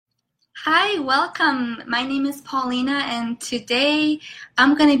Hi, welcome. My name is Paulina, and today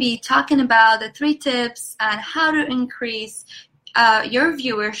I'm going to be talking about the 3 tips on how to increase your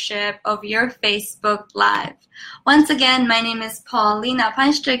viewership of your Facebook Live. Once again, my name is Paulina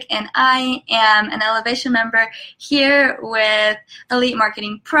Peinstrick, and I am an Elevation member here with Elite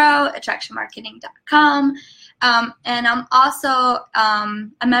Marketing Pro, AttractionMarketing.com, and I'm also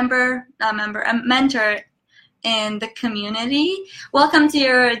a mentor in the community. Welcome to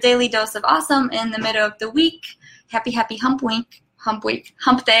your daily dose of awesome in the middle of the week. Happy hump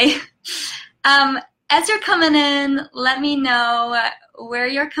day. As you're coming in, let me know where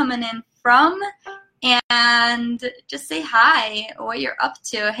you're coming in from and just say hi, what you're up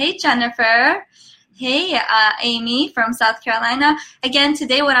to. Hey, Jennifer. Hey, Amy from South Carolina. Again,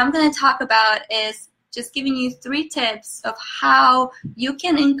 today what I'm going to talk about is just giving you 3 tips of how you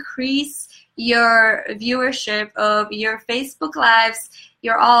can increase your viewership of your Facebook Lives.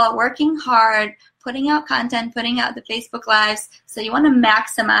 You're all working hard, putting out content, putting out the Facebook Lives. So you want to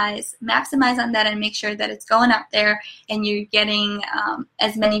maximize on that and make sure that it's going out there and you're getting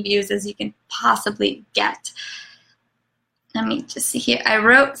as many views as you can possibly get. Let me just see here. I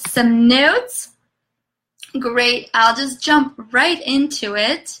wrote some notes. Great. I'll just jump right into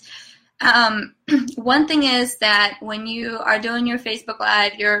it. One thing is that when you are doing your Facebook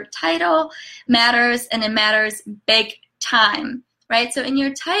Live, your title matters, and it matters big time, right? So in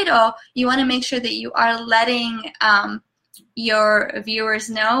your title, you want to make sure that you are letting your viewers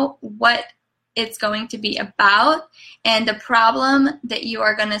know what it's going to be about and the problem that you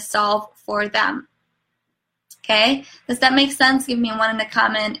are going to solve for them. Okay? Does that make sense? Give me a 1 in the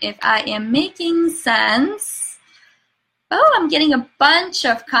comment if I am making sense. Oh, I'm getting a bunch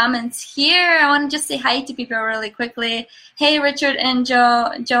of comments here. I want to just say hi to people really quickly. Hey, Richard and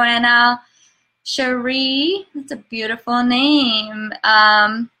Joanna. Cherie, that's a beautiful name.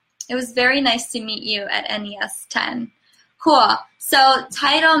 It was very nice to meet you at NES 10. Cool. So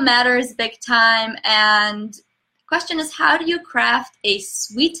title matters big time. And the question is, how do you craft a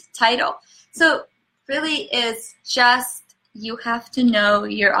sweet title? So really is just you have to know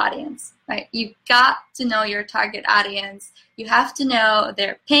your audience. Right? You've got to know your target audience. You have to know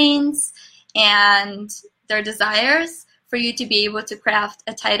their pains and their desires for you to be able to craft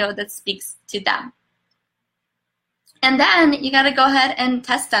a title that speaks to them. And then you got to go ahead and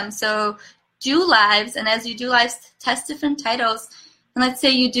test them. So do lives, and as you do lives, test different titles. And let's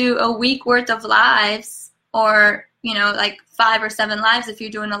say you do a week worth of lives, or like 5 or 7 lives if you're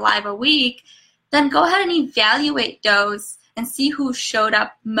doing a live a week, then go ahead and evaluate those and see who showed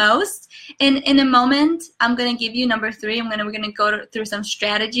up most. And in a moment, I'm going to give you number 3. We're going to go through some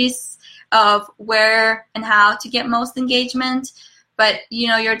strategies of where and how to get most engagement. But,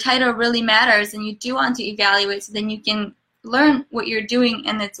 your title really matters, and you do want to evaluate so then you can learn what you're doing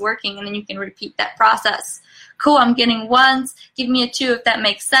and it's working, and then you can repeat that process. Cool, I'm getting 1s. Give me a 2 if that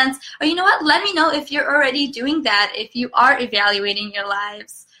makes sense. Or you know what? Let me know if you're already doing that, if you are evaluating your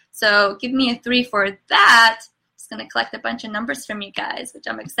lives. So give me a 3 for that. Going to collect a bunch of numbers from you guys, which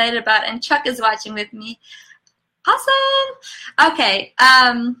I'm excited about, and Chuck is watching with me. Awesome. Okay,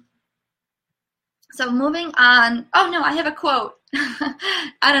 so moving on. Oh no, I have a quote.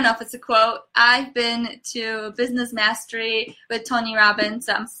 I don't know if it's a quote. I've been to Business Mastery with Tony Robbins,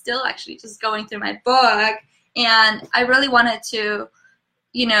 so I'm still actually just going through my book, and I really wanted to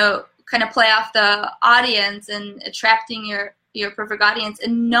kind of play off the audience and attracting your perfect audience,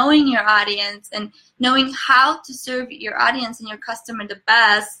 and knowing your audience and knowing how to serve your audience and your customer the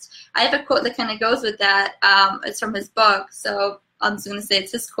best. I have a quote that kind of goes with that. It's from his book, so I'm just going to say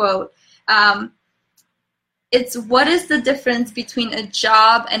it's his quote. It's, what is the difference between a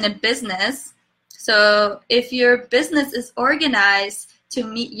job and a business? So if your business is organized to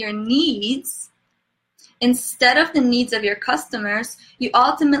meet your needs instead of the needs of your customers, you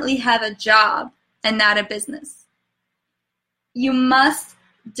ultimately have a job and not a business. You must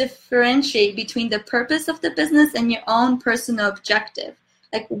differentiate between the purpose of the business and your own personal objective,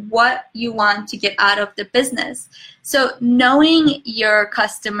 like what you want to get out of the business. So knowing your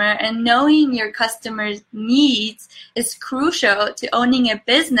customer and knowing your customer's needs is crucial to owning a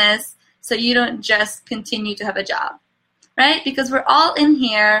business, so you don't just continue to have a job, right? Because we're all in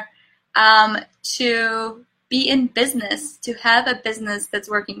here to be in business, to have a business that's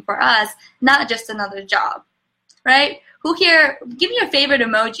working for us, not just another job, right? Who here, give me your favorite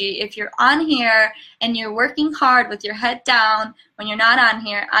emoji if you're on here and you're working hard with your head down when you're not on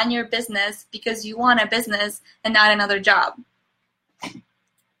here on your business because you want a business and not another job.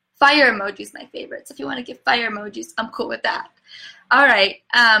 Fire emoji is my favorite. So if you want to give fire emojis, I'm cool with that. All right.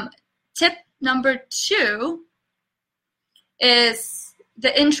 Tip number 2 is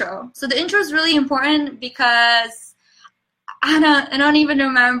the intro. So the intro is really important because I don't even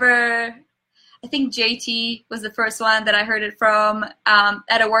remember. I think JT was the first one that I heard it from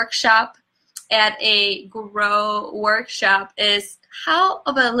at a workshop, at a Grow workshop, is how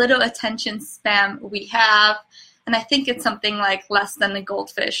of a little attention span we have. And I think it's something like less than a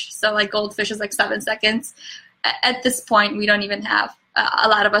goldfish. So like goldfish is like 7 seconds. At this point, we don't even have, a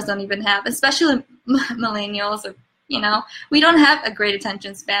lot of us don't even have, especially millennials, or, we don't have a great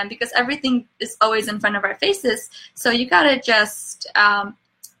attention span because everything is always in front of our faces. So you gotta just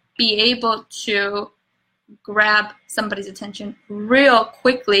be able to grab somebody's attention real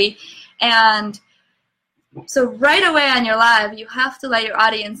quickly. And so right away on your live, you have to let your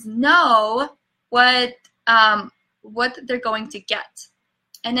audience know what they're going to get.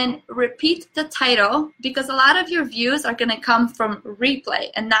 And then repeat the title, because a lot of your views are going to come from replay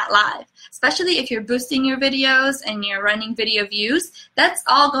and not live. Especially if you're boosting your videos and you're running video views, that's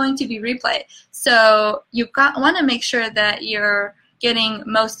all going to be replay. So you want to make sure that you're getting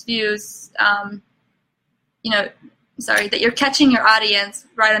most views, that you're catching your audience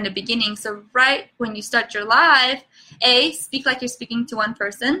right on the beginning. So right when you start your live, speak like you're speaking to one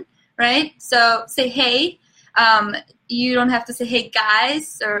person, right? So say, hey. You don't have to say, hey,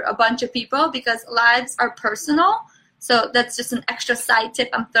 guys, or a bunch of people, because lives are personal. So that's just an extra side tip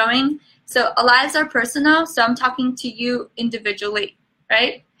I'm throwing. So lives are personal, so I'm talking to you individually,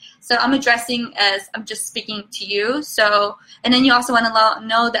 right? So I'm addressing as I'm just speaking to you. So, and then you also want to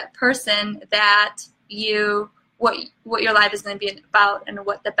know that person that what your live is going to be about and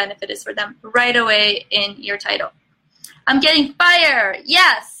what the benefit is for them right away in your title. I'm getting fire.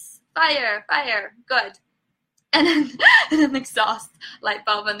 Yes, fire, good. And then exhaust, light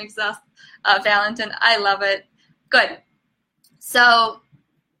bulb and exhaust, Valentin. I love it. Good. So,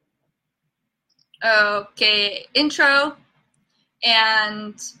 okay, intro,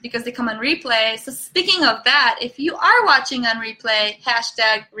 and because they come on replay. So speaking of that, if you are watching on replay,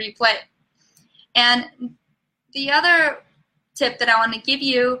 #replay. And the other tip that I want to give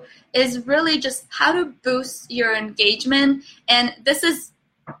you is really just how to boost your engagement. And this is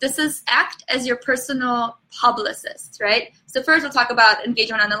act as your personal publicist, right? So first we'll talk about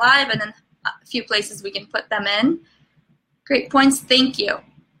engagement on the live, and then a few places we can put them in. Great points, thank you.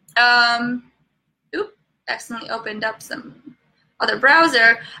 Accidentally opened up some other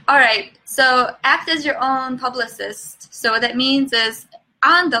browser. All right, so act as your own publicist. So what that means is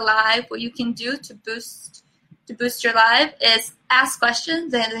on the live, what you can do to boost your live is ask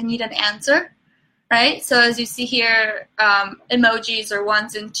questions that they need an answer. Right? So as you see here, emojis or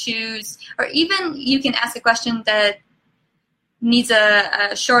ones and twos, or even you can ask a question that needs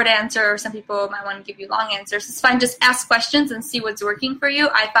a short answer, or some people might want to give you long answers. It's fine, just ask questions and see what's working for you.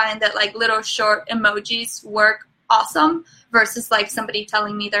 I find that like little short emojis work awesome versus like somebody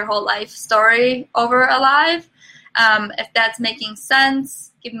telling me their whole life story over a live. If that's making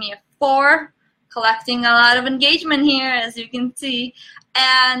sense, give me a 4. Collecting a lot of engagement here, as you can see.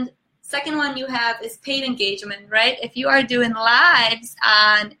 And second one you have is paid engagement, right? If you are doing lives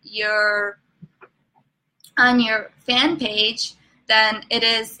on your fan page, then it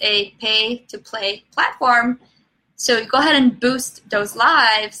is a pay-to-play platform. So go ahead and boost those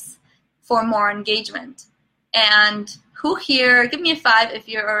lives for more engagement. And who here, give me a 5 if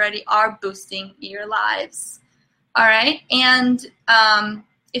you already are boosting your lives. All right, and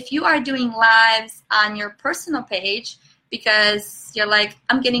if you are doing lives on your personal page, because you're like,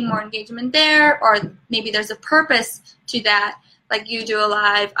 I'm getting more engagement there, or maybe there's a purpose to that, like you do a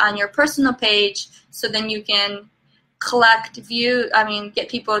live on your personal page, so then you can get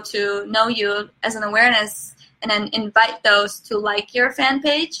people to know you as an awareness, and then invite those to like your fan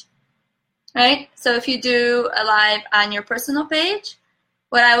page, right? So if you do a live on your personal page,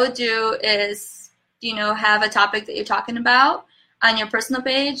 what I would do is, have a topic that you're talking about on your personal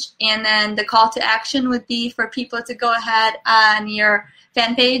page, and then the call to action would be for people to go ahead on your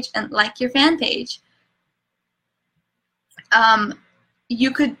fan page and like your fan page. What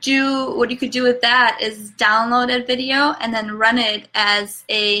you could do with that is download a video and then run it as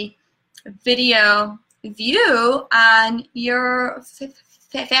a video view on your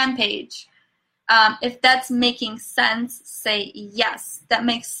fan page. If that's making sense, say yes, that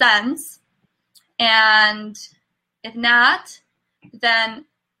makes sense. And if not, then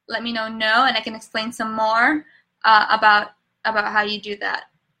let me know no, and I can explain some more about how you do that.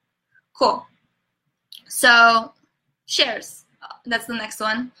 Cool. So shares, that's the next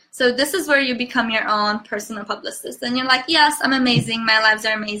one. So this is where you become your own personal publicist, and you're like, yes, I'm amazing. My lives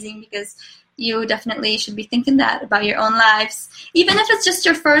are amazing because you definitely should be thinking that about your own lives. Even if it's just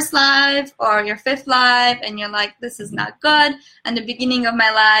your first live or your fifth live and you're like, this is not good. And the beginning of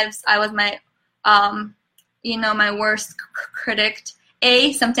my lives, I was my, my worst critic.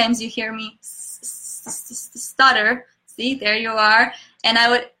 Sometimes you hear me stutter. See, there you are. And I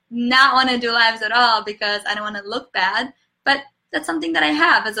would not want to do lives at all because I don't want to look bad. But that's something that I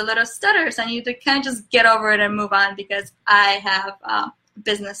have as a little stutter. So I need to kind of just get over it and move on because I have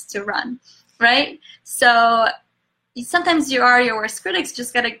business to run, right? So sometimes you are your worst critics.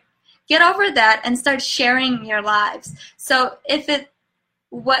 Just got to get over that and start sharing your lives. So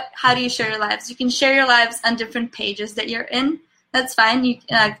how do you share your lives? You can share your lives on different pages that you're in. That's fine. You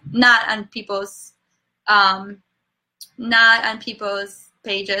not on people's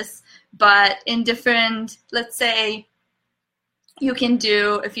pages, but in different, let's say, you can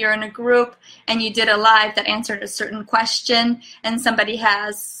do, if you're in a group and you did a live that answered a certain question and somebody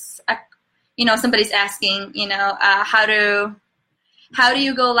has, somebody's asking, how do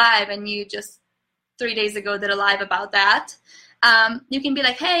you go live? And you just 3 days ago did a live about that. You can be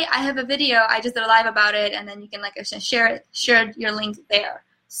like, hey, I have a video. I just did a live about it. And then you can share your link there.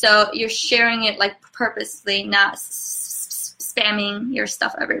 So you're sharing it purposely, not spamming your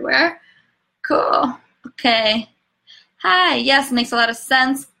stuff everywhere. Cool. Okay. Hi. Yes, makes a lot of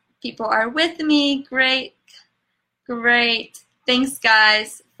sense. People are with me. Great. Thanks,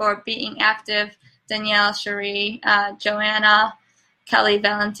 guys, for being active. Danielle, Cherie, Joanna, Kelly,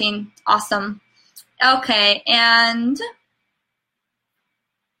 Valentine. Awesome. Okay, and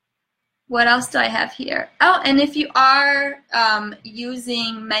what else do I have here? Oh, and if you are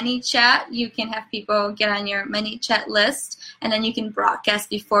using ManyChat, you can have people get on your ManyChat list, and then you can broadcast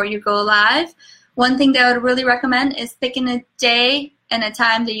before you go live. One thing that I would really recommend is picking a day and a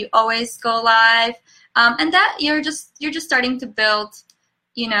time that you always go live, and that you're just starting to build,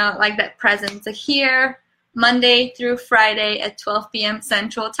 that presence. So here, Monday through Friday at 12 p.m.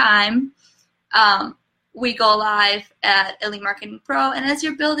 Central Time, we go live at Elite Marketing Pro. And as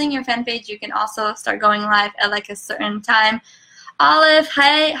you're building your fan page, you can also start going live at a certain time. Olive,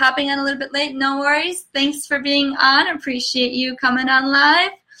 hey, hopping on a little bit late. No worries. Thanks for being on. Appreciate you coming on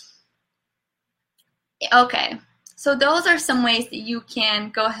live. Okay, so those are some ways that you can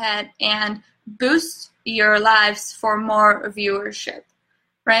go ahead and boost your lives for more viewership,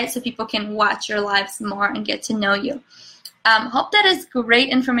 right? So people can watch your lives more and get to know you. Hope that is great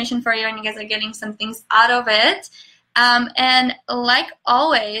information for you and you guys are getting some things out of it. And like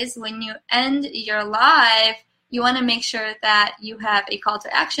always, when you end your live, you want to make sure that you have a call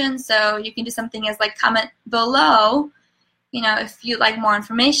to action. So you can do something as comment below, if you'd like more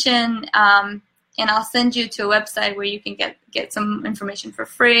information, and I'll send you to a website where you can get some information for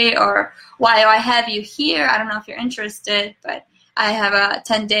free, or why do I have you here? I don't know if you're interested, but I have a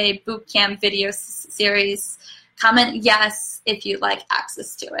 10-day bootcamp video series. Comment yes if you'd like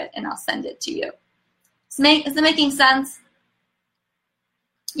access to it, and I'll send it to you. Is it making sense?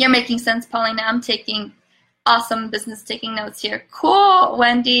 You're making sense, Paulina. I'm taking awesome business taking notes here. Cool,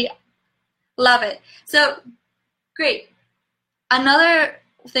 Wendy. Love it. So, great. Another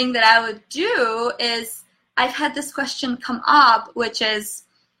thing that I would do is, I've had this question come up, which is,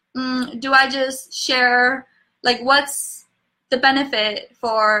 do I just share, what's the benefit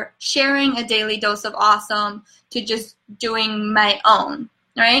for sharing a daily dose of awesome to just doing my own,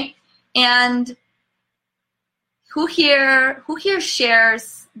 right? And who here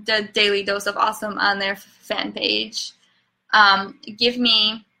shares the daily dose of awesome on their fan page? Give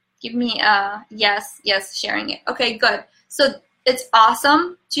me a yes, sharing it. Okay, good. So it's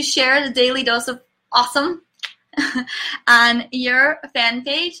awesome to share the daily dose of awesome on your fan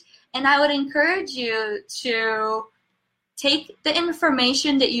page. And I would encourage you to take the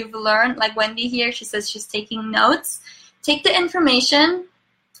information that you've learned, like Wendy here, she says she's taking notes. Take the information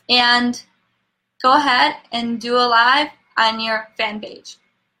and go ahead and do a live on your fan page.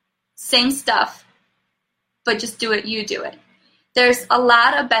 Same stuff, but just do it, you do it. There's a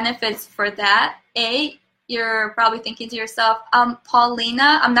lot of benefits for that. You're probably thinking to yourself,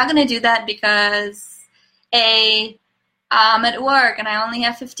 Paulina, I'm not going to do that because I'm at work and I only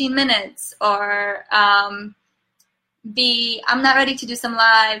have 15 minutes, or B, I'm not ready to do some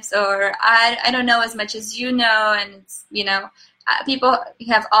lives, or I don't know as much as you know, and it's, people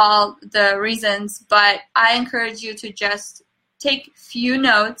have all the reasons, but I encourage you to just take few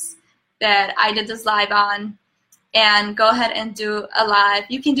notes that I did this live on and go ahead and do a live.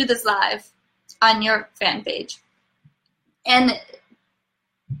 You can do this live on your fan page. And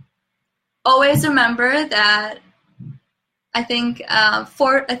always remember that I think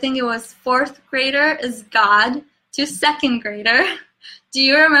it was fourth grader is God to second grader. Do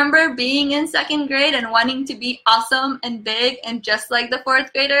you remember being in second grade and wanting to be awesome and big and just like the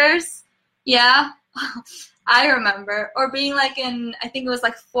fourth graders? Yeah, I remember. Or being like in, I think it was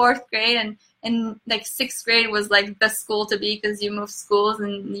like fourth grade, and like sixth grade was like the school to be because you move schools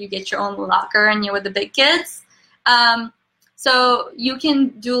and you get your own locker and you're with the big kids. So you can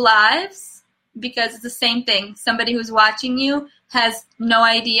do lives because it's the same thing. Somebody who's watching you has no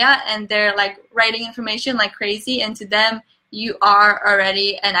idea and they're like writing information like crazy, and to them, you are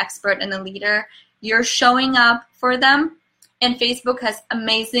already an expert and a leader. You're showing up for them, and Facebook has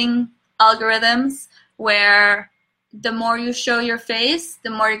amazing algorithms where the more you show your face, the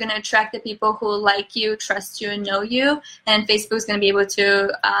more you're going to attract the people who like you, trust you, and know you. And Facebook is going to be able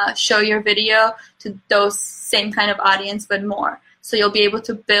to show your video to those same kind of audience, but more. So you'll be able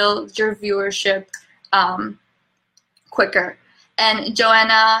to build your viewership quicker. And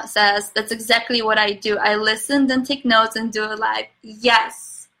Joanna says, that's exactly what I do. I listen, then take notes and do it live.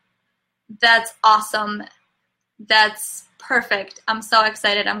 Yes, that's awesome. That's perfect. I'm so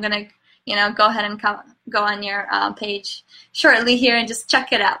excited. I'm going to, go ahead and go on your page shortly here and just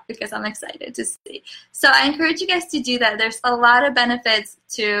check it out because I'm excited to see. So I encourage you guys to do that. There's a lot of benefits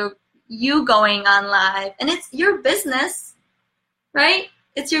to you going on live, and it's your business, right?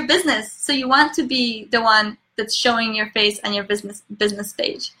 It's your business. So you want to be the one that's showing your face on your business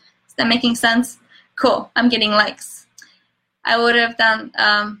page. Is that making sense? Cool. I'm getting likes. I would have done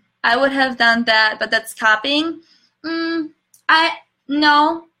that, but that's copying. No,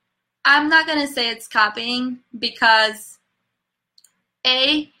 I'm not gonna say it's copying because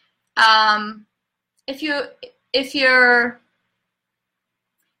you're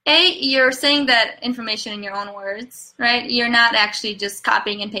saying that information in your own words, right? You're not actually just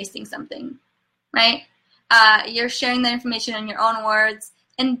copying and pasting something, right? You're sharing the information in your own words.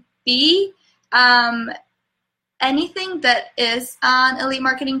 And B, anything that is on Elite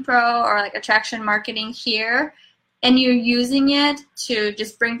Marketing Pro or like Attraction Marketing here, and you're using it to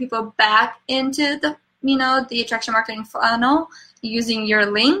just bring people back into the Attraction Marketing funnel using your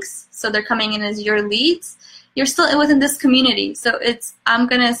links, so they're coming in as your leads, you're still within this community. So I'm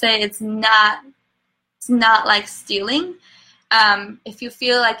gonna say it's not like stealing. If you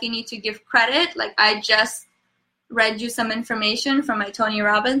feel like you need to give credit, like I just read you some information from my Tony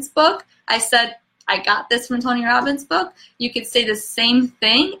Robbins book. I said, I got this from Tony Robbins' book. You could say the same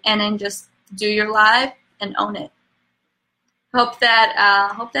thing and then just do your live and own it. Hope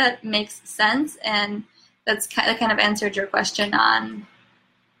that makes sense, and that kind of answered your question on,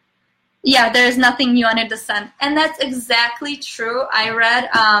 yeah, there's nothing new under the sun. And that's exactly true. I read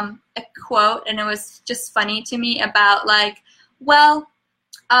a quote, and it was just funny to me about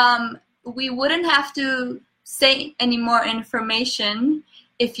we wouldn't have to say any more information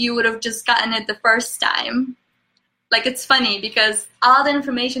if you would have just gotten it the first time. Like, it's funny because all the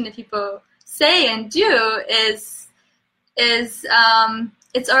information that people say and do is it's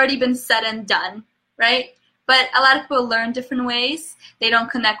already been said and done, right? But a lot of people learn different ways. They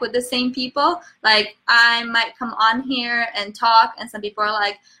don't connect with the same people. Like, I might come on here and talk, and some people are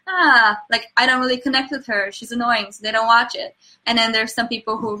like, I don't really connect with her. She's annoying, so they don't watch it. And then there's some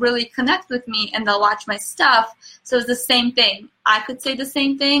people who really connect with me, and they'll watch my stuff. So it's the same thing. I could say the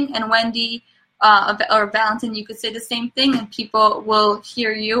same thing, and Wendy or Valentin, you could say the same thing, and people will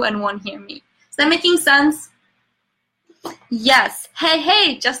hear you and won't hear me. Is that making sense? Yes.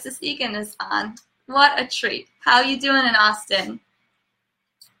 Hey, Justice Egan is on. What a treat. How you doing in Austin?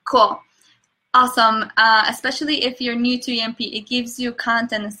 Cool. Awesome. Especially if you're new to EMP, it gives you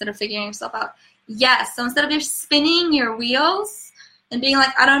content instead of figuring yourself out. Yes. So instead of just spinning your wheels and being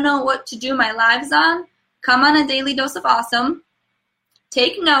like, I don't know what to do my lives on, come on a daily dose of awesome,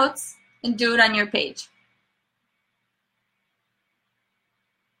 take notes, and do it on your page.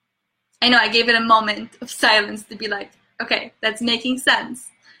 I know I gave it a moment of silence to be like, okay, that's making sense.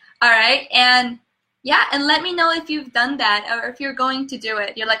 All right. And yeah, and let me know if you've done that or if you're going to do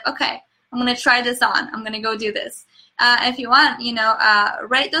it. You're like, okay, I'm going to try this on. I'm going to go do this. If you want,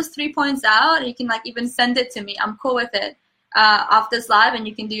 write those 3 points out. You can even send it to me. I'm cool with it off this live, and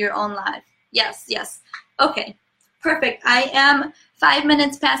you can do your own live. Yes. Okay, perfect. I am 5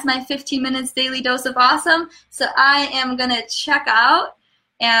 minutes past my 15 minutes daily dose of awesome. So I am going to check out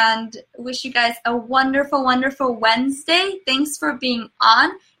and wish you guys a wonderful, wonderful Wednesday. Thanks for being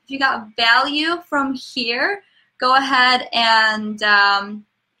on. If you got value from here, go ahead and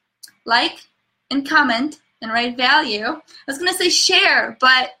like and comment and write value. I was going to say share,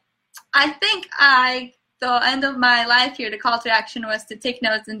 but I think the end of my life here, the call to action was to take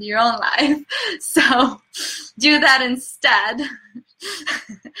notes and do your own life. So do that instead.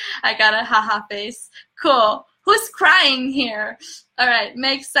 I got a haha face. Cool. Who's crying here? All right,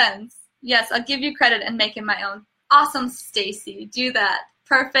 makes sense. Yes, I'll give you credit and make it my own. Awesome, Stacy. Do that.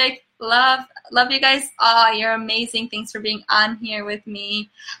 Perfect. Love you guys. Oh, you're amazing. Thanks for being on here with me.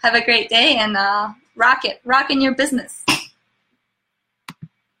 Have a great day and rock it. Rock in your business.